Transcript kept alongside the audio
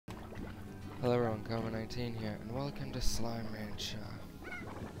Hello everyone, Coma19 here, and welcome to Slime Rancher,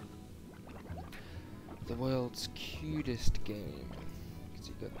 the world's cutest game, because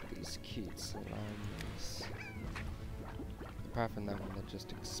you got these cute slimes. Apart from that one that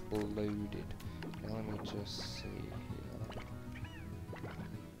just exploded. Now let me just see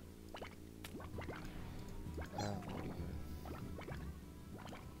here.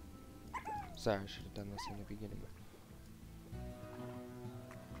 Sorry, I should have done this in the beginning.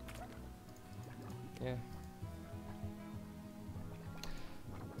 Yeah.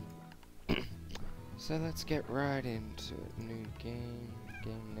 So let's get right into it. New game,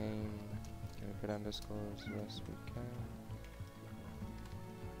 game name. Can we put underscores? Yes, we can.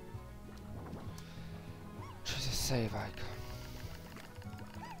 Choose a save icon.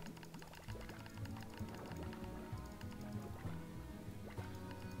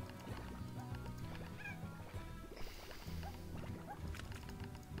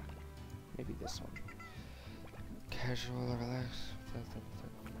 Maybe this one. Casual or relaxed.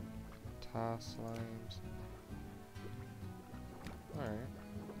 Tar slimes. Alright.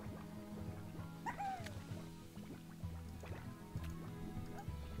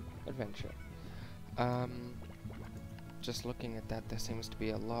 Adventure. Just looking at that, there seems to be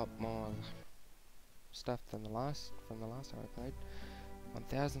a lot more stuff than from the last time I played.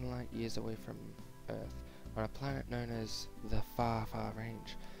 1,000 light years away from Earth, on a planet known as the Far Far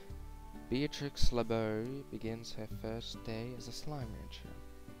Range, Beatrix LeBeau begins her first day as a slime rancher.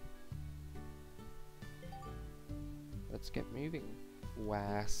 Let's get moving.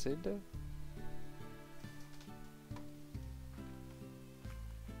 Wacid.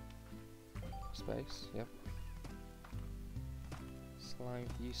 Space, yep. Slime,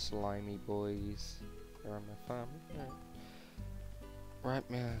 you slimy boys. They're on my farm. Right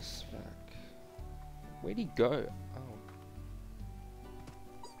mouse back. Where'd he go? Oh.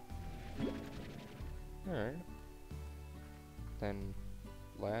 Alright. Then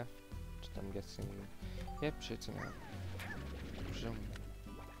left, I'm guessing. Yep, shoots him out. Zoom.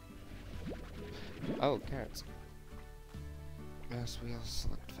 Oh, carrots. Mouse wheel,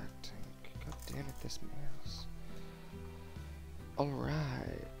 select fact tank. God damn it, this mouse.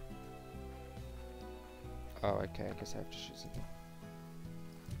 Alright. Oh, okay, I guess I have to shoot something.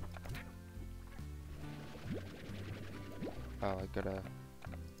 Oh, I gotta...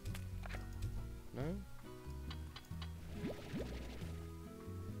 No?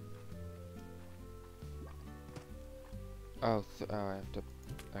 Oh, I have to...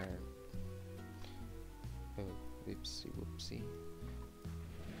 oh, whoopsie whoopsie.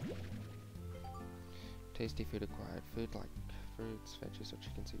 Tasty food acquired. Food like fruits, veggies, or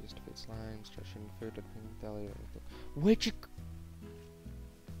chickens are used to feed slimes. Stretching food at pink deli. Where'd you...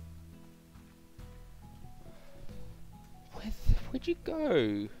 Where'd you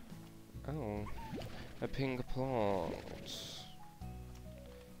go? Oh, a pink plant.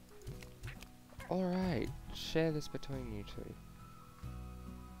 Alright, share this between you two.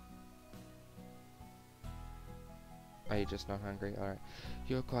 Are you just not hungry? Alright.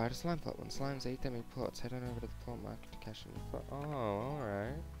 You acquired a slime plot. When slimes eat them in plots, head on over to the plant market to cash in your plot. Oh,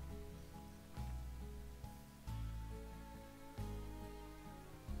 alright.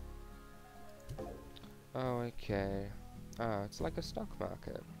 Oh, okay. Oh, it's like a stock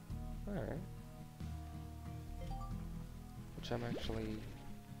market. Alright. Which I'm actually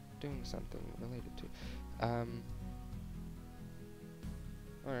doing something related to.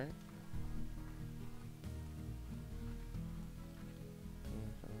 Alright.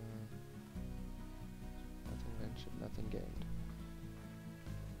 Nothing ventured, nothing gained.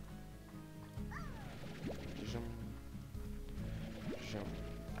 Zoom. Zoom.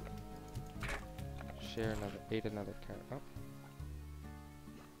 Share another, ate another carrot. Oh.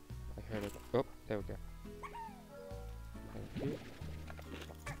 I heard it. Oh, there we go. Thank you.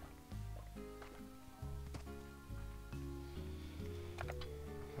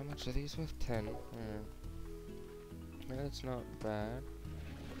 How much are these worth? 10. That's not bad.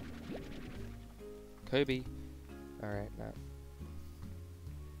 Kobe. Alright, now.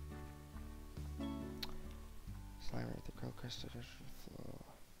 Slime at the curl crested floor.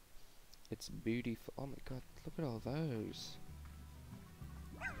 It's beautiful. Oh my god, look at all those.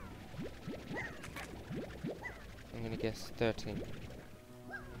 I'm gonna guess 13.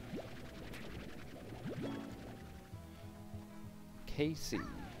 Casey.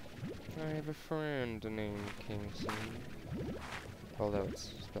 I have a friend named Casey. Although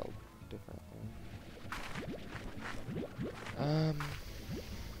it's spelled differently.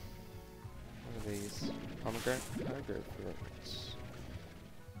 What are these? Pomegranate fruits.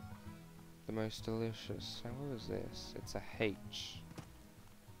 The most delicious. And what is this? It's a H.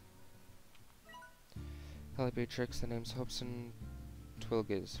 Holly Beatrix, the name's Hobson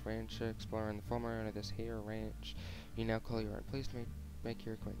Twilgers, rancher, explorer, and the former owner of this here ranch you now call your own. Please make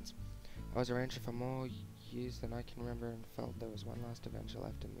your acquaintance. I was a rancher for more years than I can remember and felt there was one last adventure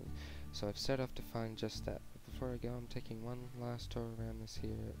left in me, so I've set off to find just that. But before I go, I'm taking one last tour around this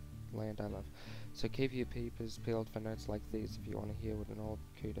here land I love. So keep your peepers peeled for notes like these if you want to hear what an old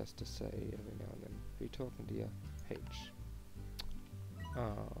coot has to say every now and then. Be talking to your H.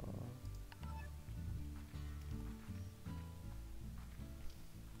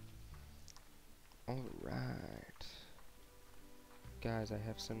 Alright. Guys, I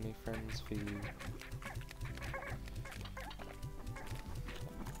have some new friends for you.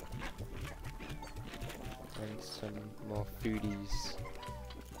 And some more foodies.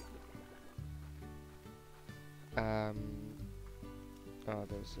 Oh,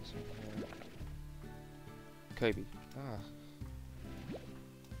 there's this one here. Kobe.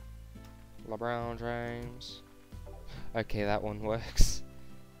 LeBron James. Okay, that one works.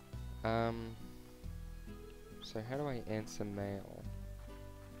 So how do I answer mail?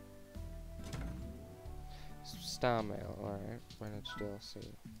 Star mail, alright. Manage DLC.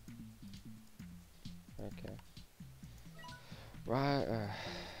 Okay. Right,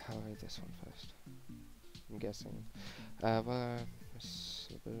 I'll read this one first. I'm guessing. Well, Miss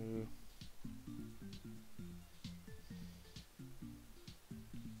Sabu.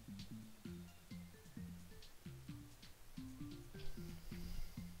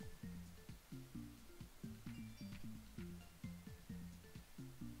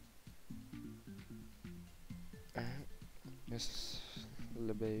 Miss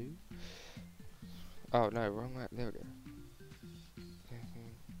LeBeau. Oh no, wrong one. There we go.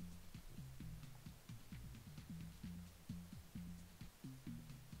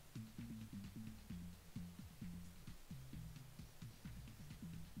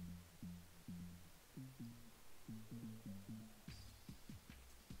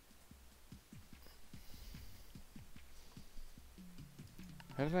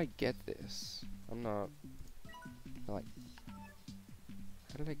 How did I get this? I'm not like.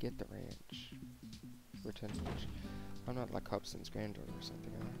 How did I get the ranch? Return ranch. I'm not like Hobson's granddaughter or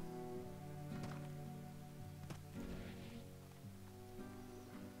something, am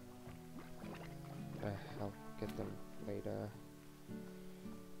I? I'll get them later.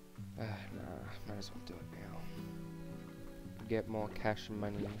 Nah, might as well do it now. Get more cash and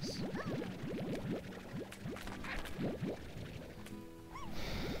monies.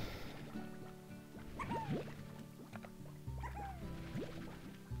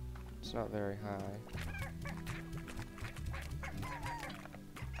 It's not very high.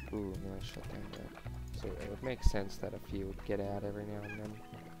 Ooh, no, I shut down there. So it would make sense that a few would get out every now and then.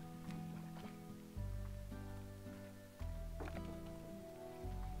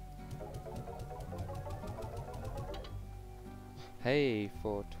 Hey,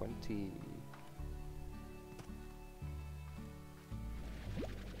 420.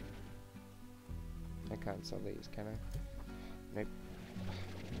 I can't sell these, can I? Nope.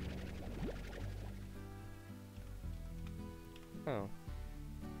 Oh.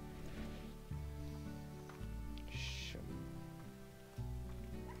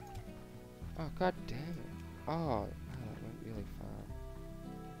 Oh, god damn it. Oh, wow, that went really far.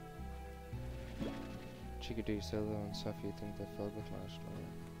 Chickadee, Solo, and Sophie think they're filled with marshmallow.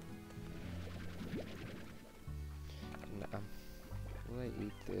 Nah. Will I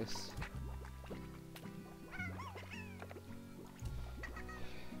eat this?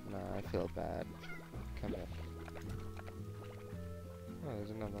 Nah, I feel bad. Come here. Oh, there's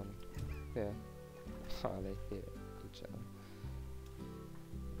another one. There. Oh, they hit each other.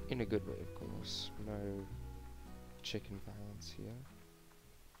 In a good way, of course. No chicken violence here.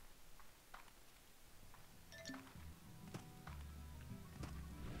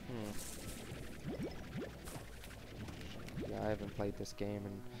 Yeah, I haven't played this game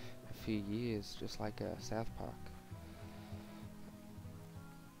in a few years, just like South Park.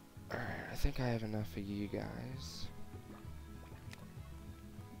 Alright, I think I have enough for you guys.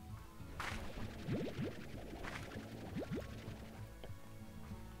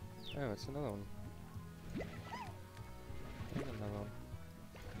 Oh, it's another one. Another one.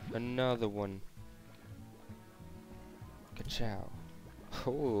 Another one. Ka-chow.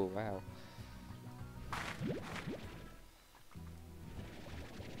 Oh, wow.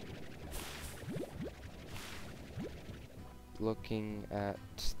 Looking at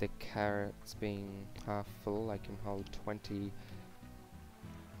the carrots being half full, I can hold 20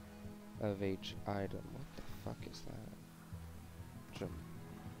 of each item. What the fuck is that? Jump.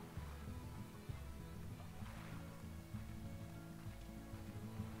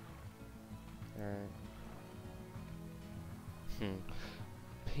 Alright.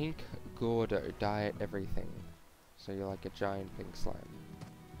 Pink Gordo, diet everything. So you're like a giant pink slime.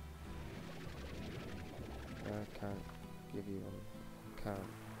 I can't give you one. Can't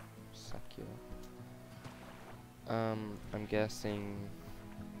suck you up. I'm guessing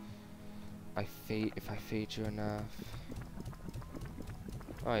if I feed you enough.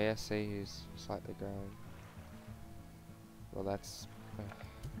 Oh yeah, see, he's slightly growing. Well, that's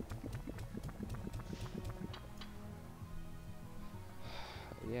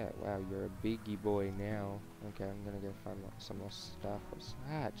yeah, wow, you're a biggie boy now. Okay, I'm gonna go find some more stuff.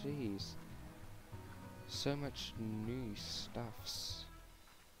 Jeez. So much new stuffs.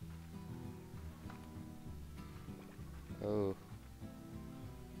 Oh.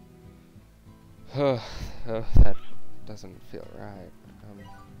 Oh, that doesn't feel right.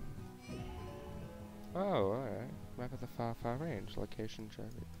 Oh, alright. Map of the far, far range. Location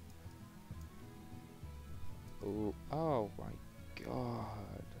Joby. Oh, oh my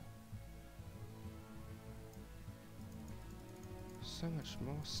god. So much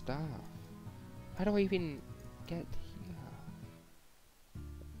more stuff. How do I even get here?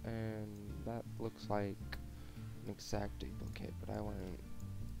 And that looks like an exact duplicate, but I won't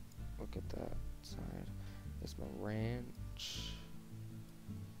look at that side. There's my ranch.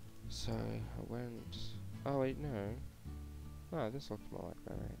 So I went. Oh wait, no. Oh, this looks more like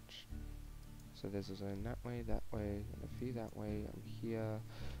my ranch. So there's a zone that way, and a few that way. I'm here.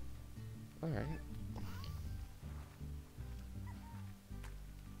 Alright.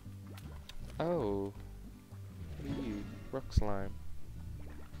 Oh. What are you? Rock slime.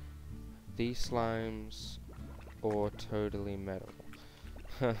 These slimes are totally metal.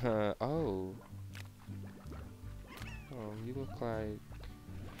 Haha. Oh. Oh, you look like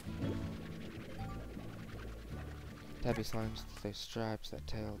tabby slimes, those stripes, that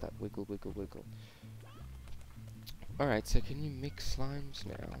tail, that wiggle, wiggle, wiggle. Alright, so can you mix slimes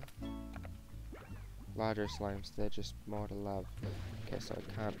now? Larger slimes, they're just more to love. Okay, so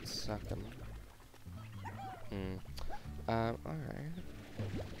I can't suck them. Alright.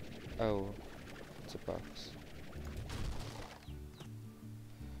 Oh, it's a box.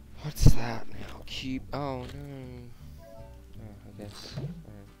 What's that now? Cube. Oh, no. Oh, I guess.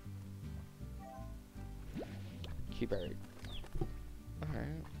 Cuberry.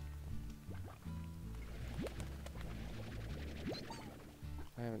 Alright.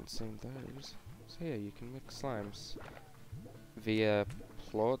 I haven't seen those. So yeah, you can mix slimes. Via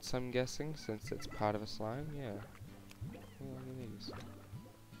plorts, I'm guessing, since it's part of a slime, yeah. Oh, look at these.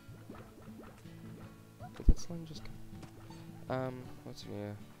 Did that slime just come? What's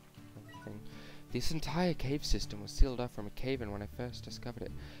here? Thing. This entire cave system was sealed off from a cave-in when I first discovered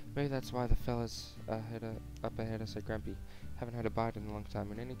it. Maybe that's why the fellas up ahead are so grumpy. Haven't had a bite in a long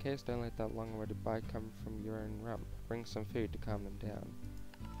time. In any case, don't let that long-awaited bite come from your own rump. Bring some food to calm them down.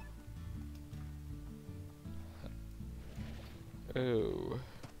 Oh.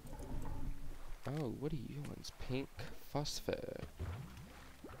 Oh, what are you ones? Pink phosphor.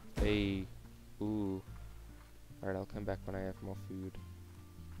 Hey. Ooh. Alright, I'll come back when I have more food.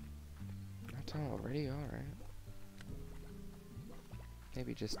 Not already? Alright.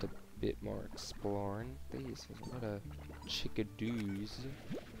 Maybe just a bit more exploring. These, there's a lot of chickadoos.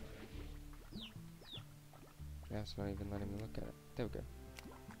 Now it's not even letting me look at it. There we go.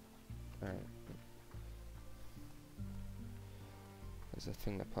 Alright. There's a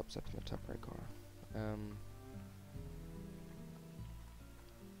thing that pops up in the top right corner.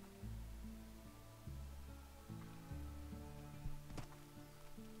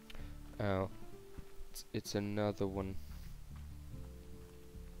 Oh. It's another one.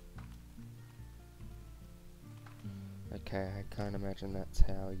 Okay, I can't imagine that's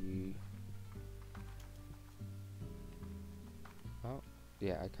how you... Oh,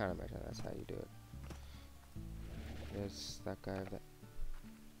 yeah, I can't imagine that's how you do it. There's that guy that...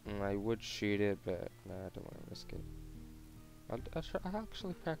 I would shoot it, but no, I don't want to risk it. I'll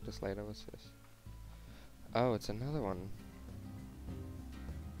actually practice later. What's this? Oh, it's another one.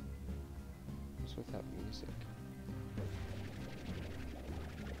 What's with that music?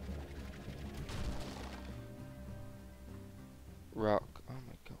 Rock. Oh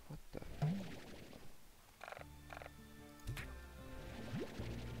my god, what the?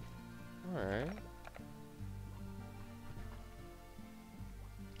 Alright.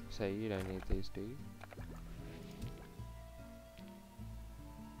 So you don't need these, do you?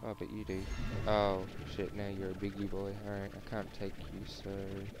 Oh, but you do. Oh, shit, now you're a biggie boy. Alright, I can't take you, so...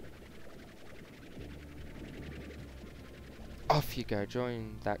 Off you go,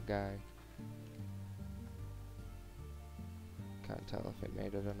 join that guy. Can't tell if it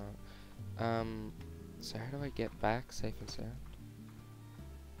made it or not. So how do I get back safe and sound?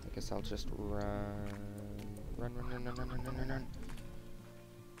 I guess I'll just run. Run.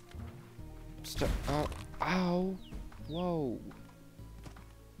 Stop. Oh, ow! Whoa!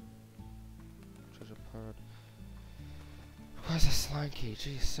 Treasure pod. Where's the slime key?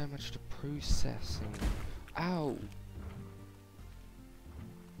 Geez, so much to processing. Ow!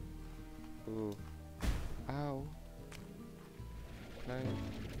 Ooh. Ow. No.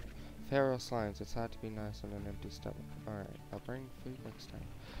 Feral slimes, it's hard to be nice on an empty stomach. Alright, I'll bring food next time.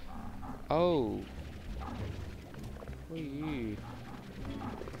 Oh! What are you?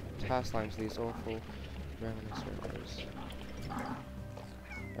 Tar slimes, these awful ravenous rivers.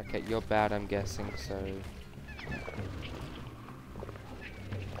 Okay, you're bad, I'm guessing, so...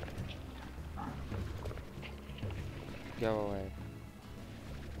 Go away.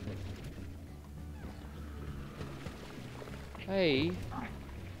 Hey!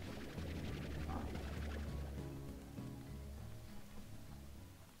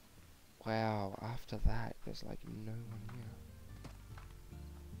 Wow, after that, there's like no one here.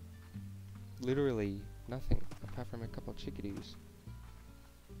 Literally nothing, apart from a couple of chickadees.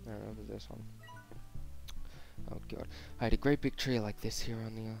 I remember this one. Oh god. I had a great big tree like this here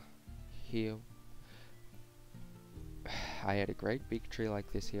on the here. I had a great big tree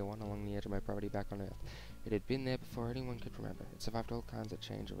like this here, one along the edge of my property back on Earth. It had been there before anyone could remember. It survived all kinds of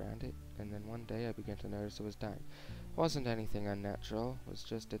change around it, and then one day I began to notice it was dying. It wasn't anything unnatural, it was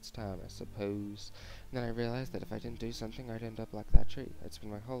just its time, I suppose. And then I realized that if I didn't do something, I'd end up like that tree. I'd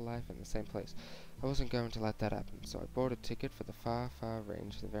spend my whole life in the same place. I wasn't going to let that happen, so I bought a ticket for the far, far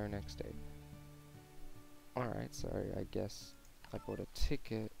range the very next day. Alright, so I guess I bought a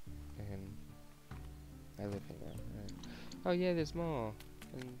ticket, and I live here now. Right. Oh yeah, there's more.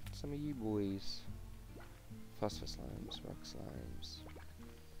 And some of you boys. Phosphor slimes, rock slimes.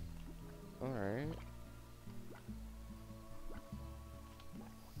 Alright.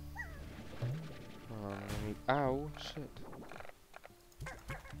 Let me... Ow! Shit.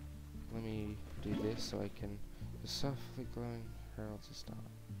 Let me do this so I can... The softly glowing heralds a star.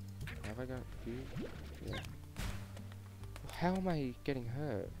 Have I got you? Yeah. How am I getting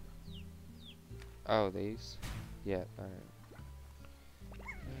hurt? Oh, these? Yeah, alright.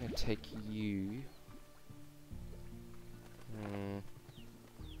 I'm gonna take you.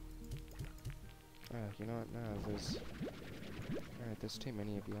 You know what? No, there's... Alright, there's too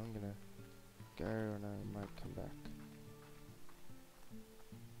many of you. I'm gonna go and I might come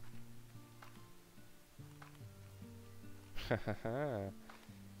back. Hahaha.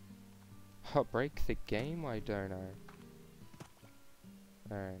 Oh, break the game, why don't I?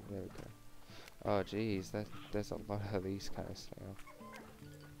 Alright, there we go. Oh, jeez, there's a lot of these guys now.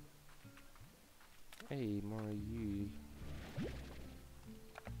 Hey, more of you.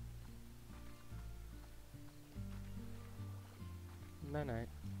 Night night.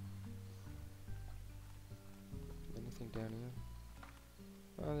 Anything down here?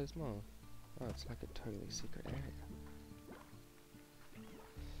 Oh, there's more. Oh, it's like a totally secret area.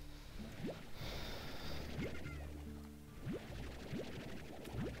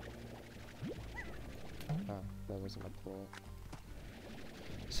 Oh, that wasn't a plot.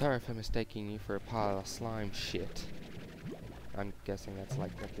 Sorry for mistaking you for a pile of slime shit. I'm guessing that's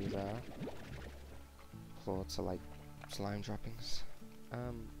like what these are. Plorts are like slime droppings.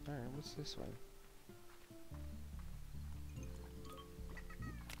 Alright, what's this way?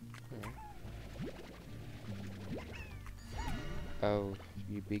 Oh,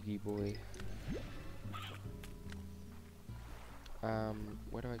 you biggie boy.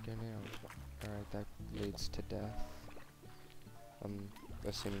 Where do I go now? Alright, that leads to death. I'm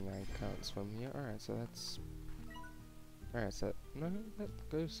assuming I can't swim here. Alright, so that's... Alright, so... No, that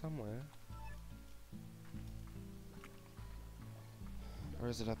goes somewhere. Or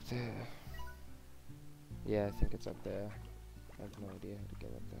is it up there? Yeah, I think it's up there. I have no idea how to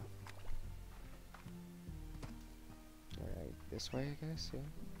get up there. Alright, this way I guess, yeah?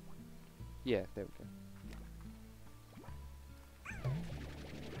 Yeah, there we go.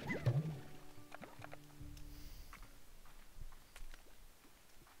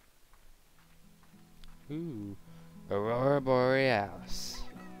 Ooh, Aurora Borealis.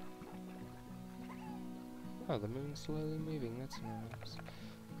 Oh, the moon's slowly moving, that's nice.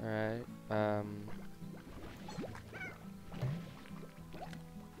 Alright,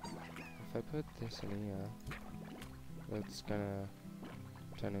 if I put this in here, it's gonna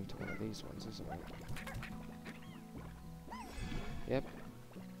turn into one of these ones, isn't it? Yep.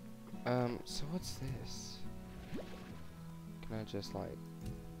 So what's this? Can I just like...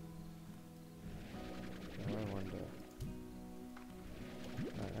 I wonder.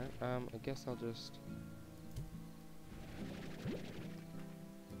 Alright, I guess I'll just...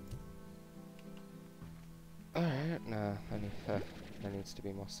 Nah, that needs to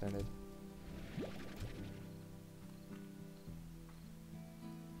be more centered.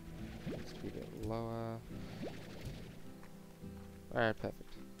 Needs to be a bit lower. Alright,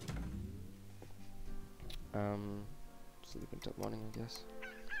 perfect. Sleep until morning, I guess.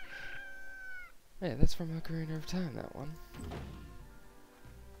 Yeah, that's from Ocarina of Time, that one.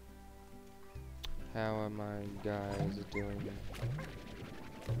 How are my guys doing?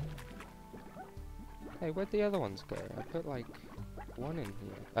 Hey, where'd the other ones go? I put like 1 in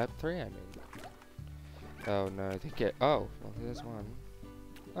here. 3 I mean. Oh no, they get. Oh, well there's 1.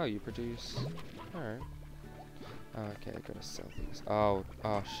 Oh, you produce. Alright. Oh, okay, I gotta sell these. Oh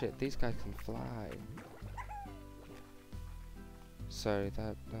shit, these guys can fly. So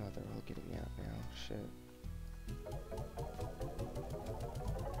that. Oh, they're all getting out now. Shit.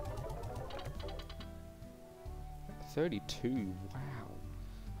 $32. Wow.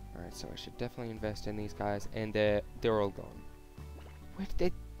 Alright, so I should definitely invest in these guys, and they're all gone. Where did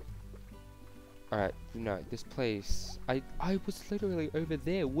they? Alright, no, this place. I was literally over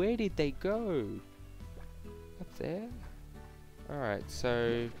there. Where did they go? Up there? Alright,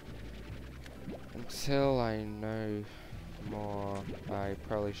 so until I know more, I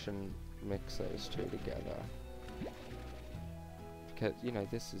probably shouldn't mix those two together. Because, you know,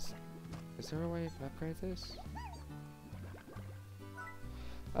 this is... Is there a way I can upgrade this?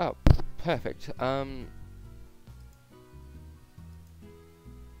 Oh, perfect. Oh.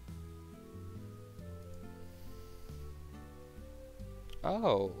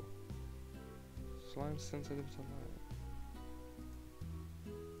 Slime sensitive to light.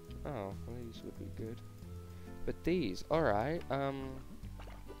 Oh, well, these would be good. But these, alright,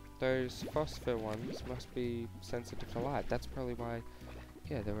 those phosphor ones must be sensitive to light. That's probably why,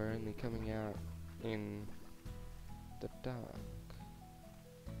 yeah, they were only coming out in the dark.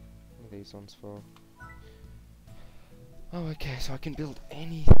 What are these ones for? Oh, okay, so I can build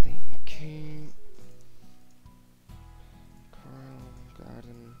anything. Coral,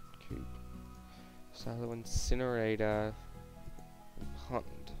 garden, cube, silo incinerator, and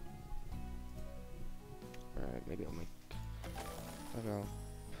pond. Alright, maybe I'll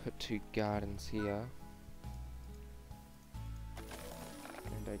put 2 gardens here.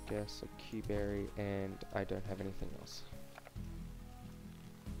 And I guess a cuberry, and I don't have anything else.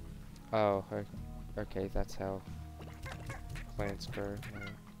 Oh, okay, that's how plants grow.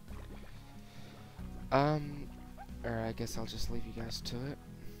 Alright, I guess I'll just leave you guys to it.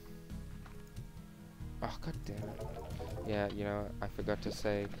 Oh, god damn it. Yeah, you know, I forgot to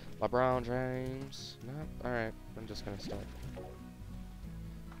say LeBron James. Nope, alright, I'm just gonna stop.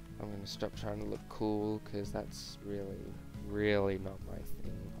 I'm gonna stop trying to look cool, because that's really not my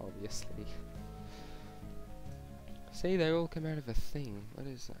thing, obviously. See, they all come out of a thing. What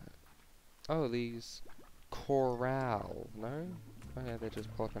is that? Oh, these coral, no? Oh yeah, they're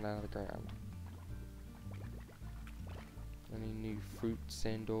just popping out of the ground. Any new fruits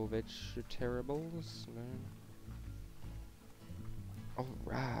and or vegetables? No.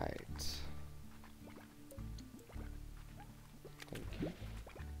 Alright. Thank you.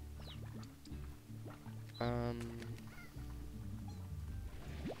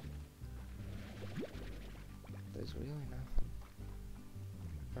 There's really nothing.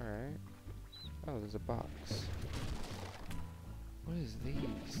 Alright. Oh, there's a box. What is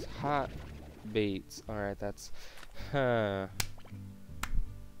these? Heartbeats. Alright, that's... Huh.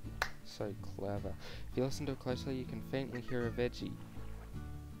 So clever. If you listen to it closely, you can faintly hear a veggie.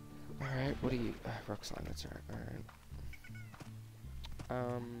 Alright, what are you... rock slime, that's alright.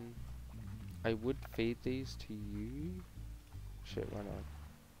 Alright. I would feed these to you. Shit, why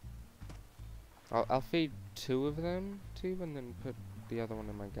not? I'll feed 2 of them to you and then put the other one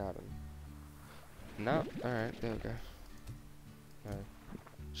in my garden. No, alright, there we go. No.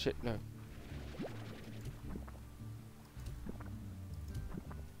 Shit, no.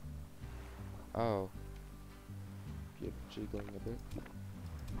 Oh. You're jiggling a bit.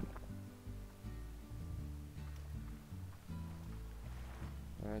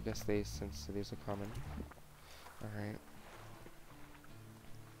 I guess these, since these are common. Alright.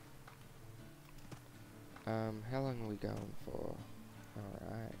 How long are we going for?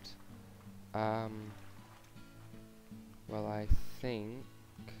 Alright. Well, I think...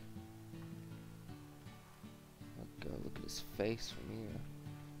 I'll go look at his face from here.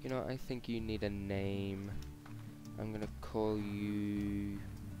 You know, I think you need a name. I'm gonna call you...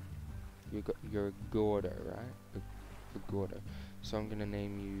 You're a Gordo, right? A Gordo. So I'm gonna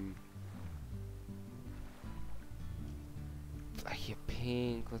name you... You're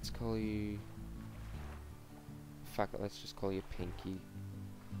pink, let's call you... Fuck it, let's just call you Pinky.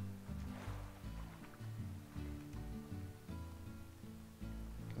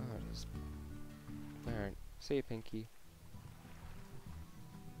 Alright, see you, Pinky.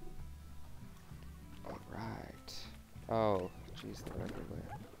 Alright. Oh, jeez, they're everywhere.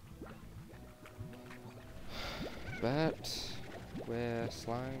 But where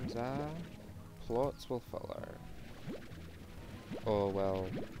slimes are, plots will follow. Or, well,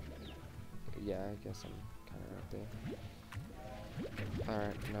 yeah, I guess I'm kind of right there.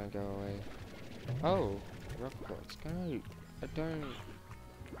 Alright, no, go away. Oh, rock plots. Go. I don't.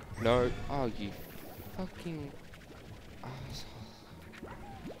 No. Oh, you fucking asshole.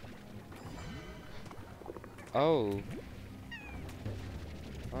 Oh.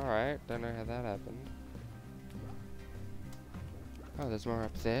 Alright, don't know how that happened. Oh, there's more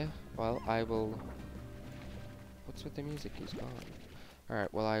up there. Well, I will... What's with the music? He's gone.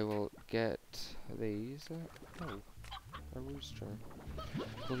 Alright, well, I will get these. Oh, a rooster.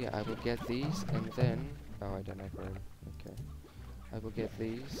 Well, yeah, I will get these, and then... Oh, I don't have room. Okay. I will get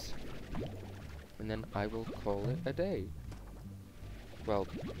these, and then I will call it a day. Well,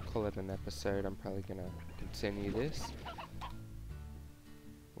 call it an episode. I'm probably gonna continue this.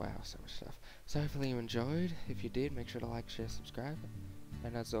 Wow, so much stuff. So hopefully you enjoyed. If you did, make sure to like, share, subscribe.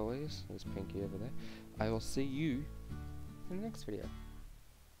 And as always, there's Pinky over there. I will see you in the next video.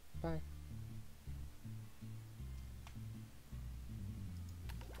 Bye.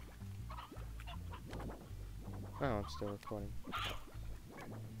 Oh, I'm still recording.